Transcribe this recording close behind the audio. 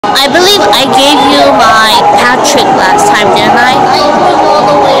believe I gave you my Patrick last time, didn't I? I moved all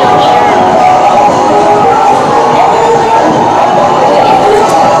the way to here.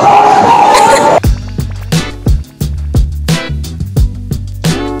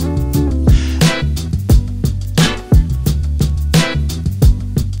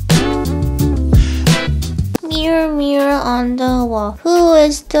 Mirror, mirror on the wall, who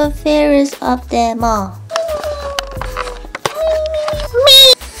is the fairest of them all?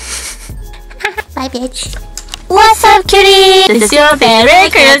 Me! Bye, bitch. What's up, cutie? This is your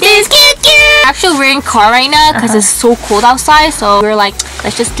favorite girl. This cute. Actually, we're in car right now because it's so cold outside, so we're like,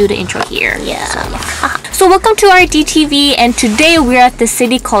 let's just do the intro here. Yeah. So welcome to our DTV, and today we're at the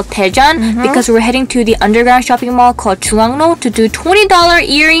city called Daejeon because we're heading to the underground shopping mall called Jungang-no to do $20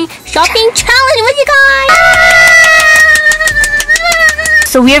 earring shopping challenge with you guys.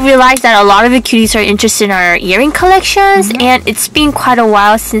 So we have realized that a lot of the cuties are interested in our earring collections, and it's been quite a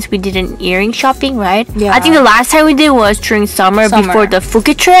while since we did an earring shopping, right? Yeah. I think the last time we did was during summer. Before the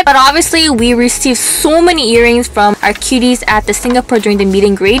Phuket trip. But obviously, we received so many earrings from our cuties at the Singapore during the meet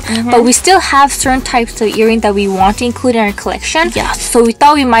and greet. But we still have certain types of earrings that we want to include in our collection. Yeah. So we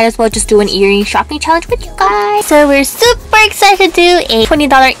thought we might as well just do an earring shopping challenge with you guys. So we're super excited to do a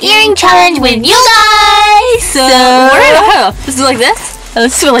 $20 earring challenge with you guys. So let's do like this.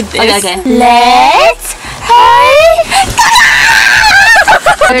 Let's do it like this. Okay. Let's hurry!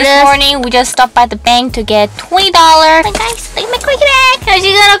 This morning, we just stopped by the bank to get $20. Hi guys, look at my corgi bag. And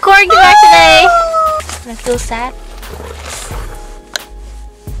she got a corgi bag today. I feel sad.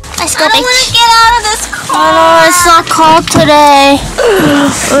 Let's go, I don't want to get out of this car. Oh no, it's not cold today.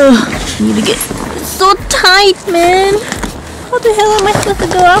 I need to get. It's so tight, man. How the hell am I supposed to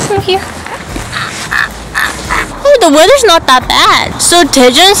go out from here? Oh, the weather's not that bad. So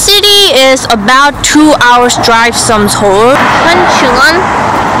Daejeon City is about 2 hours drive from Seoul. Chungcheong.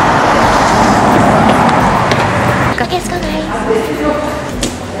 Let's go, guys.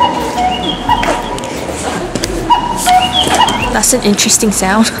 That's an interesting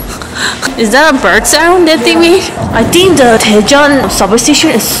sound. Is that a bird sound that they made? I think the Daejeon subway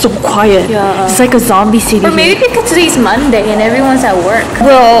station is so quiet. Yeah. It's like a zombie city. Or maybe because today's Monday and everyone's at work.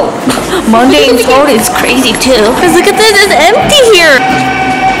 Well, Monday in Seoul is crazy too. Because look at this, it's empty here.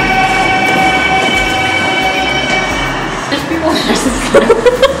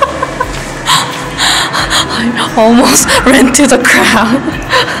 I almost ran to the crowd.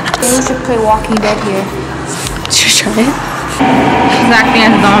 We should play Walking Dead here. Should we try it? She's acting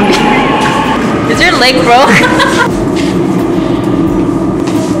as a zombie. Is your leg broke?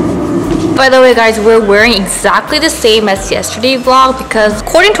 By the way guys, we're wearing exactly the same as yesterday's vlog because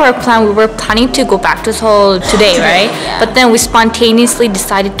according to our plan, we were planning to go back to Seoul today, right? Yeah. But then we spontaneously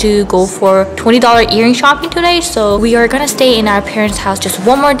decided to go for $20 earring shopping today. So we are gonna stay in our parents' house just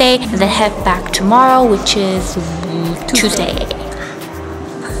one more day and then head back tomorrow, which is Tuesday.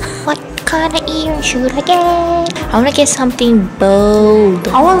 What kind of earring should I get? I want to get something bold.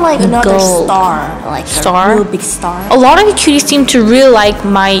 I want like another gold. Star. Like Star? A real big star. A lot of you cuties seem to really like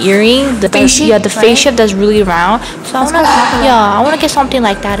my earring. The face shape, yeah, the face shape that's really round. So I want to get something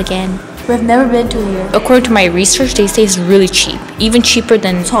like that again. We've never been to here. According to my research, they say it's really cheap. Even cheaper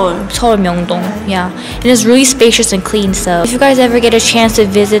than Seoul Myeongdong. Yeah. And it's really spacious and clean. So if you guys ever get a chance to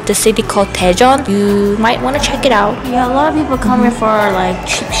visit the city called Daejeon, you might want to check it out. Yeah, a lot of people come here for like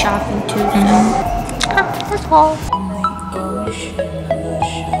cheap shopping too. That's all.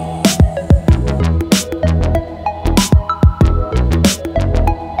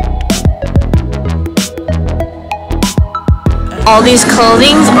 All these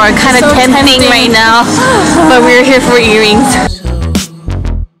clothings are kind of tempting right now, but we're here for earrings.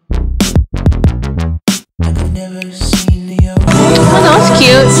 Oh, that was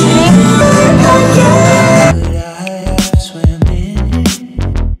cute.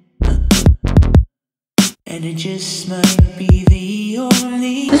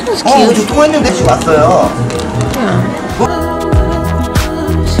 This was cute. 저 통했는데 지금 왔어요.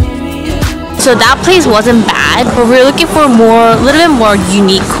 So that place wasn't bad, but we're looking for a little bit more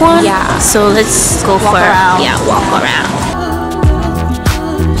unique one. Yeah. So let's go walk around. Walk around.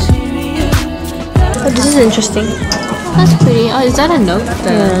 Oh, this is interesting. That's pretty. Oh, is that a note?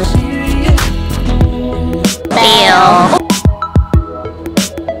 Yeah. Bill.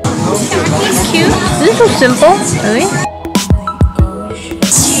 It's cute. This is so simple. Really?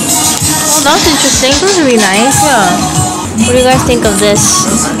 Oh, that's interesting. This is really nice. Yeah. What do you guys think of this?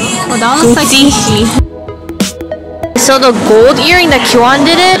 Oh, that one looks like Gucci. So the gold earring that Kyuan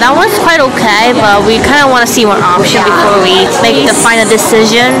did that one's quite okay, but we kind of want to see more options before we make the final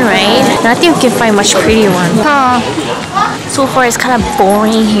decision, right? And I think we can find a much prettier one. So far it's kind of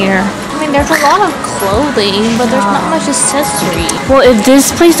boring here. mean, there's a lot of clothing, but there's not much accessory. Well, if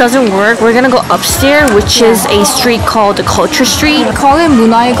this place doesn't work, we're gonna go upstairs, which is a street called the Culture Street. We call it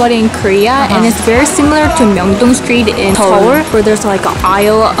문화의 거리 in Korea, and it's very similar to Myeongdong Street in Seoul, where there's like an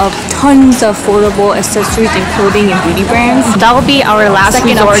aisle of tons of affordable accessories and clothing and beauty brands. That will be our last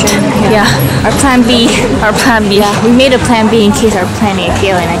Second resort. option. Yeah. Our plan B. Our plan B. Yeah, we made a plan B in case our plan A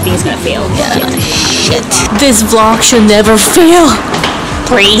failed, and I think it's gonna fail. Shit. This vlog should never fail.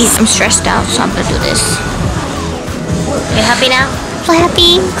 Please. I'm stressed out, so I'm gonna do this. You happy now? So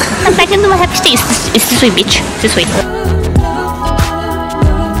happy. I'm back into my happy state. It's this way, bitch. This way.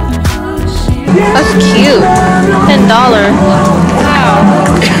 That's cute. $10. Wow.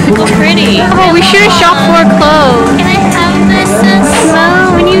 So pretty. Oh, we should shop for clothes. Can I have this?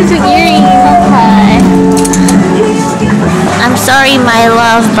 No, we need some earrings. Okay. I'm sorry, my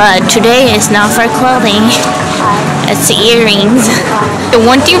love, but today is not for clothing. It's earrings. The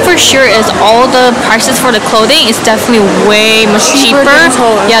one thing for sure is all the prices for the clothing is definitely way much cheaper.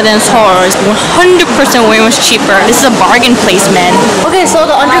 Yeah, than Seoul. It's 100% way much cheaper. This is a bargain place, man. Okay, so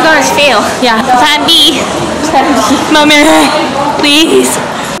the undergarments fail. Yeah. Plan B. Mommy, please.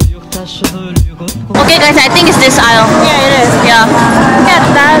 Okay, guys, I think it's this aisle. Yeah, it is. Yeah. Yeah,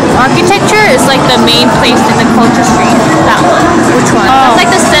 that architecture is like the main place in the Culture Street. That one. Which one? Oh. It's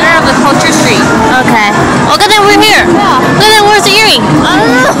like the center of the Culture Street. Okay. Okay, then we're here. Yeah. Look, then where's the earring? Oh,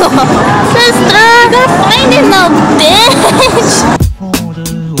 sister, I gotta find it now, bitch.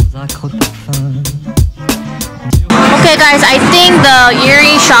 Okay, guys, I think the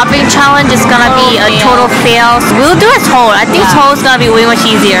earring shopping challenge is gonna be a total fail. So we'll do a Seoul. I think Seoul is gonna be way much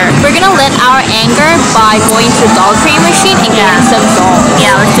easier. We're gonna let our anger by going to the doll cream machine and getting some dolls.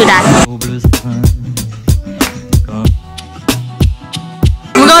 Yeah, let's do that.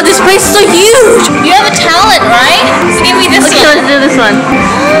 Oh my god, this place is so huge! You have a talent, right? Give me this Okay, let's do this one.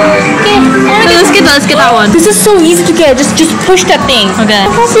 Okay. Let's get that one. This is so easy to get. Just push that thing. Okay.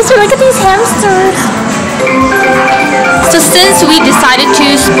 Oh, sister, look at these hamsters. So since we decided to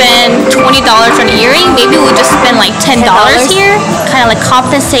spend $20 on an earring, maybe we'll just spend like $10 here. Kind of like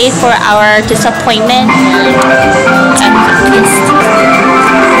compensate for our disappointment.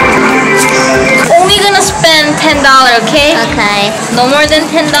 Only gonna spend $10, okay? Okay. No more than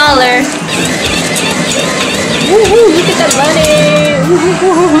 $10. Woohoo, look at that money.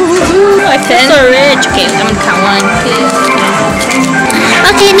 I feel so rich. Okay, I'm gonna count 1, 2, 3.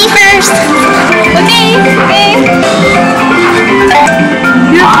 Okay, me first. Okay.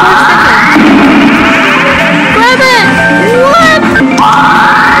 You're grab it. What?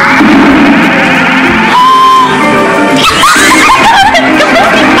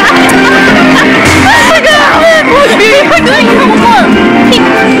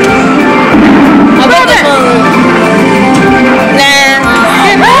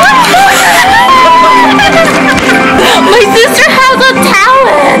 My sister has a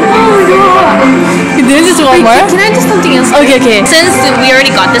talent. This is one more. Can I do something else? Okay. Since we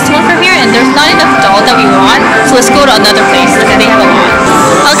already got this one from here and there's not enough doll that we want, so let's go to another place. Okay, they have a lot.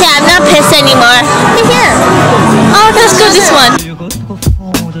 Okay, I'm not pissed anymore. Here. Oh, let's go this one.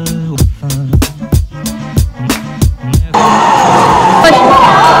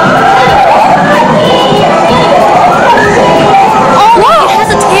 Oh, look, it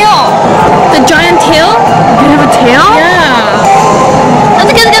has a tail. The giant tail? Did it have a tail? Yeah.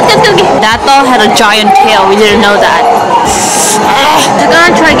 That doll had a giant tail. We didn't know that. We're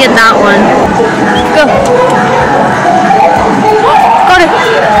gonna try to get that one. Go. Got it.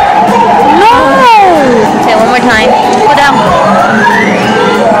 No. Okay, one more time. Go down.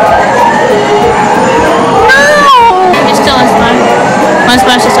 No. You still want some? One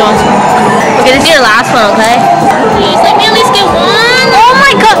splash, still want some. Okay, this is your last one, okay? Please, let me at least get one. Oh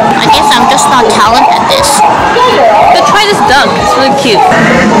my god. I guess I'm just not talented at this. Go try this duck. It's really cute.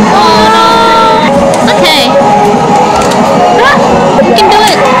 Oh no. Okay. Ah, you can do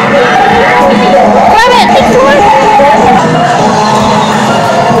it. Grab it. Take the one.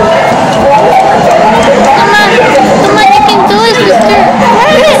 Come on, you can do it, sister.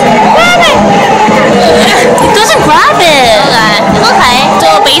 Grab it. It doesn't grab it. Okay. So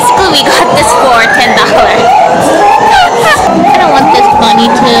basically, we got this for $10. I don't want this bunny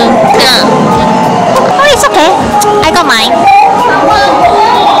too. No. Oh, it's okay. I got mine.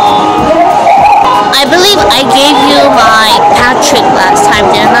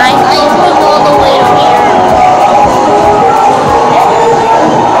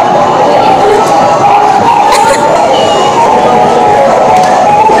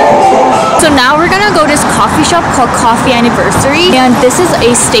 called Coffee Anniversary, and this is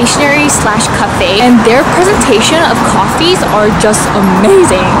a stationery slash cafe, and their presentation of coffees are just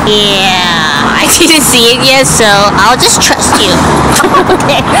amazing. Yeah, I didn't see it yet, so I'll just trust you.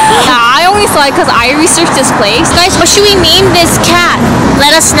 Okay. Yeah, I only saw it because I researched this place. Guys, what should we name this cat?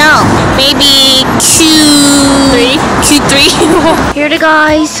 Let us know. Maybe Q3. Q3. Here it is,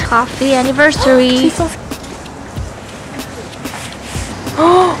 guys. Coffee Anniversary.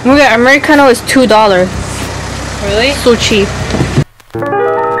 Okay, Americano is $2. Really? So cheap.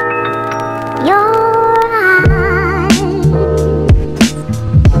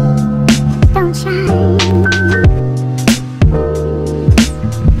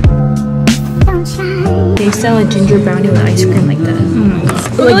 They sell a ginger brownie with ice cream like that. Oh my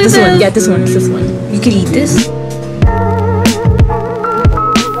god. Like this one. Yeah, this one. You could eat this.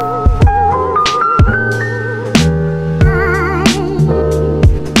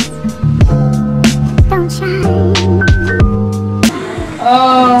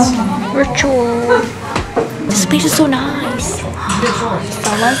 Virtual. This place is so nice.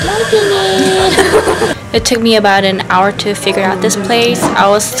 Someone's liking it. It took me about an hour to figure out this place. I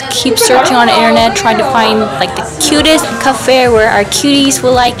was keep searching on the internet trying to find like the cutest cafe where our cuties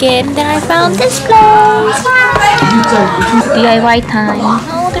will like it. And then I found this place. DIY time.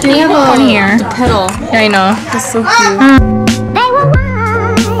 Oh, They have a here. pedal. Yeah, I know. It's so cute.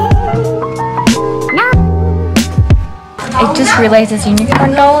 I just realized this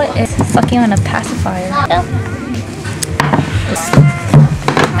unicorn doll is sucking on a pacifier. Yep.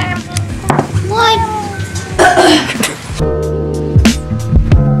 What?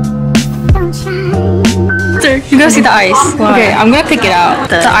 You gotta see the ice. What? Okay, I'm gonna pick it out.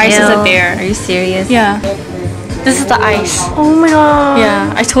 The ice is a hell? bear. Are you serious? Yeah. This is the ice. Oh my god.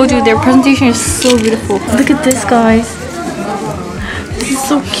 Yeah, I told you their presentation is so beautiful. Look at this, guys. This is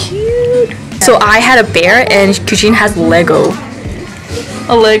so cute. So I had a bear and Eugene has Lego.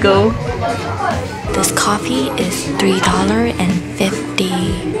 A Lego. This coffee is $3.50.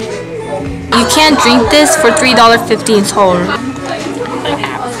 You can't drink this for $3.50 in Seoul.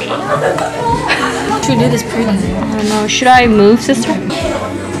 Should we do this pretty? I don't know. Should I move, sister?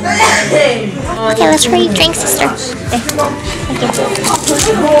 Okay, let's ready drink, sister. Okay.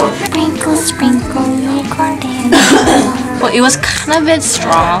 Thank you. Sprinkle, sprinkle, unicorn dance. Well, it was kind of a bit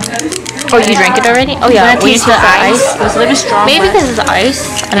strong. Oh, you drank it already? Oh yeah. When you taste the ice, it was a little bit strong. Maybe because it's ice.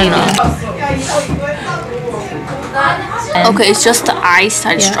 I don't know. Okay, it's just the ice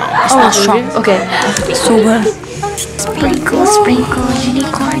that's strong. It's Oh, not really? strong. Okay. So good. Sprinkle, sprinkle,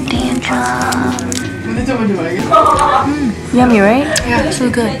 unicorn dance. Yummy, right? Yeah, so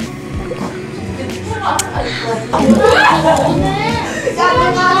good.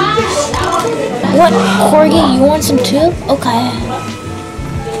 What, Corgi? You want some too? Okay.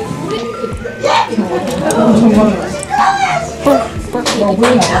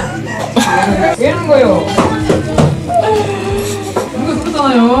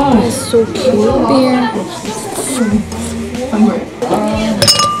 It's so cute. Beer.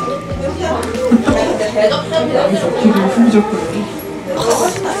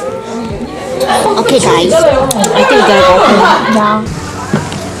 Okay, guys. I think we gotta go home. Yeah.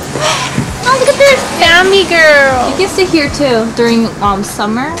 Oh, look at this family girl. You can sit here too during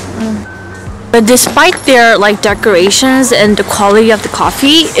summer. But despite their like decorations and the quality of the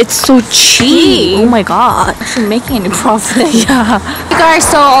coffee, it's so cheap. Oh my god. Actually making any profit. Yeah. Hey guys,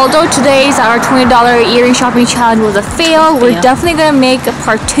 so although today's our $20 earring shopping challenge was a fail, we're definitely gonna make a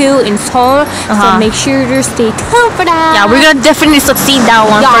part 2 in Seoul. So make sure to stay tuned for that. Yeah, we're gonna definitely succeed that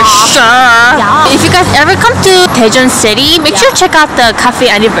one for sure. Yeah. If you guys ever come to Daejeon City, make sure to check out the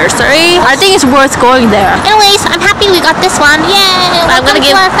cafe anniversary. I think it's worth going there. Anyways, I'm happy we got this one. Yay! I'm gonna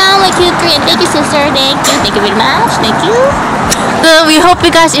give our family Q3 and thank you, sister. Thank you very much. Thank you. So we hope you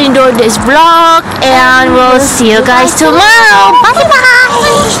guys enjoyed this vlog and we'll see you guys tomorrow. Bye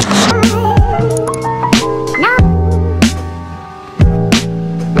bye.